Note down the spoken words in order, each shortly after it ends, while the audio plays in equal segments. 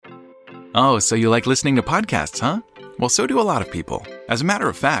Oh, so you like listening to podcasts, huh? Well, so do a lot of people. As a matter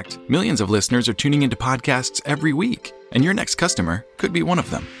of fact, millions of listeners are tuning into podcasts every week, and your next customer could be one of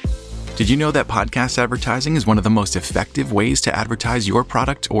them. Did you know that podcast advertising is one of the most effective ways to advertise your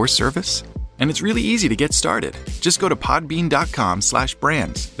product or service? And it's really easy to get started. Just go to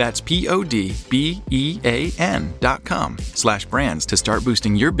podbean.com/brands. That's podbean.com/brands to start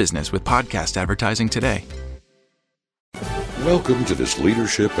boosting your business with podcast advertising today. Welcome to this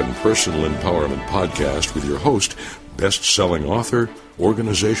Leadership and Personal Empowerment podcast with your host, best-selling author,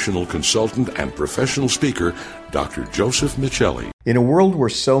 organizational consultant, and professional speaker, Dr. Joseph Michelli. In a world where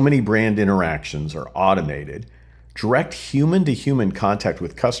so many brand interactions are automated, direct human-to-human contact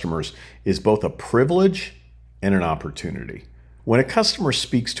with customers is both a privilege and an opportunity. When a customer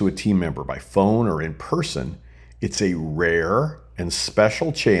speaks to a team member by phone or in person, it's a rare and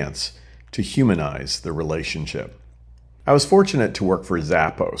special chance to humanize the relationship. I was fortunate to work for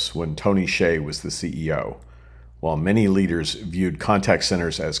Zappos when Tony Hsieh was the CEO. While many leaders viewed contact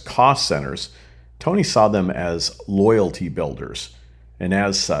centers as cost centers, Tony saw them as loyalty builders, and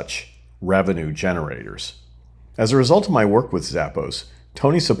as such, revenue generators. As a result of my work with Zappos,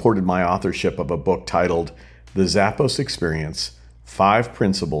 Tony supported my authorship of a book titled The Zappos Experience: 5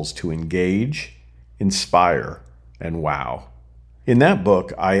 Principles to Engage, Inspire, and Wow. In that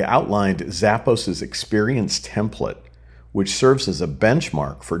book, I outlined Zappos' experience template, which serves as a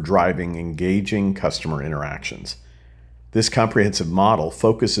benchmark for driving engaging customer interactions. This comprehensive model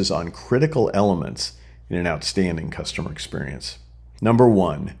focuses on critical elements in an outstanding customer experience. Number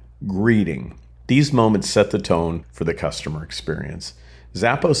 1, greeting. These moments set the tone for the customer experience.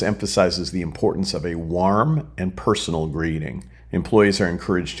 Zappos emphasizes the importance of a warm and personal greeting. Employees are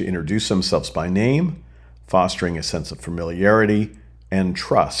encouraged to introduce themselves by name, fostering a sense of familiarity and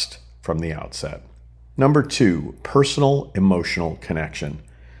trust from the outset. Number 2, personal emotional connection.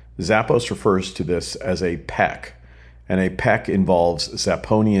 Zappos refers to this as a PEC, and a PEC involves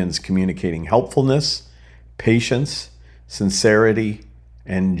Zapponians communicating helpfulness, patience, sincerity,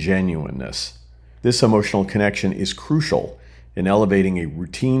 and genuineness. This emotional connection is crucial in elevating a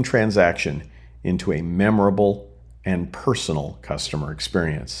routine transaction into a memorable and personal customer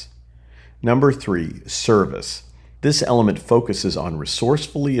experience. Number 3, service. This element focuses on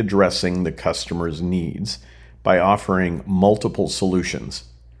resourcefully addressing the customer's needs by offering multiple solutions,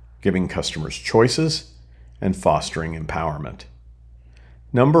 giving customers choices, and fostering empowerment.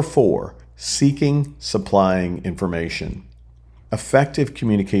 Number 4, seeking, supplying information. Effective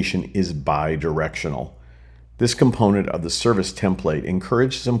communication is bi-directional. This component of the service template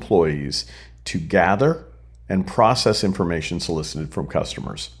encourages employees to gather and process information solicited from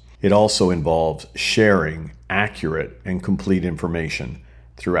customers. It also involves sharing accurate and complete information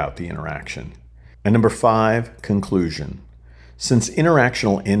throughout the interaction. And number 5, conclusion. Since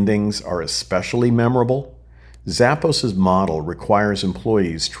interactional endings are especially memorable, Zappos' model requires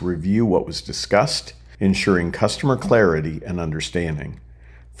employees to review what was discussed, ensuring customer clarity and understanding.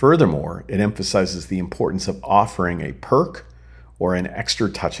 Furthermore, it emphasizes the importance of offering a perk or an extra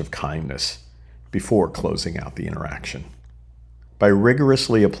touch of kindness before closing out the interaction. By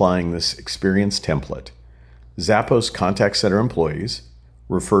rigorously applying this experience template, Zappos contact center employees,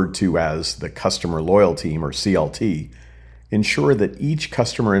 referred to as the Customer Loyalty Team or CLT, ensure that each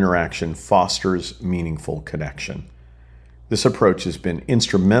customer interaction fosters meaningful connection. This approach has been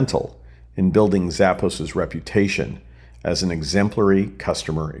instrumental in building Zappos' reputation as an exemplary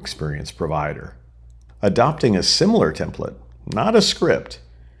customer experience provider. Adopting a similar template, not a script,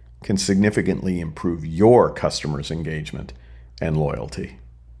 can significantly improve your customers' engagement and loyalty.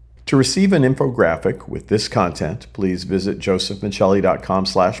 To receive an infographic with this content, please visit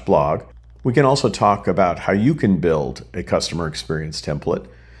josephmichelli.com/blog. We can also talk about how you can build a customer experience template.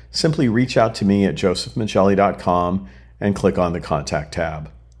 Simply reach out to me at josephmichelli.com and click on the Contact tab.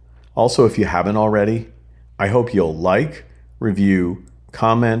 Also, if you haven't already, I hope you'll like, review,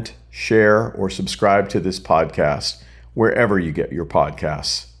 comment, share, or subscribe to this podcast wherever you get your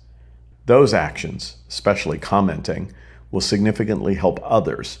podcasts. Those actions, especially commenting, will significantly help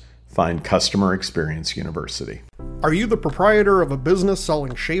others find Customer Experience University. Are you the proprietor of a business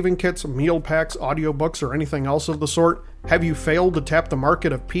selling shaving kits, meal packs, audiobooks, or anything else of the sort? Have you failed to tap the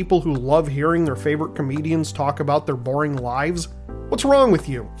market of people who love hearing their favorite comedians talk about their boring lives? What's wrong with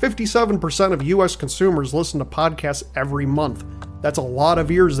you? 57% of U.S. consumers listen to podcasts every month. That's a lot of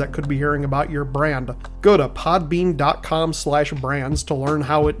ears that could be hearing about your brand. Go to podbean.com/brands to learn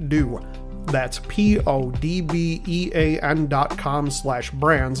how it do. That's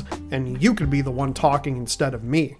podbean.com/brands, and you could be the one talking instead of me.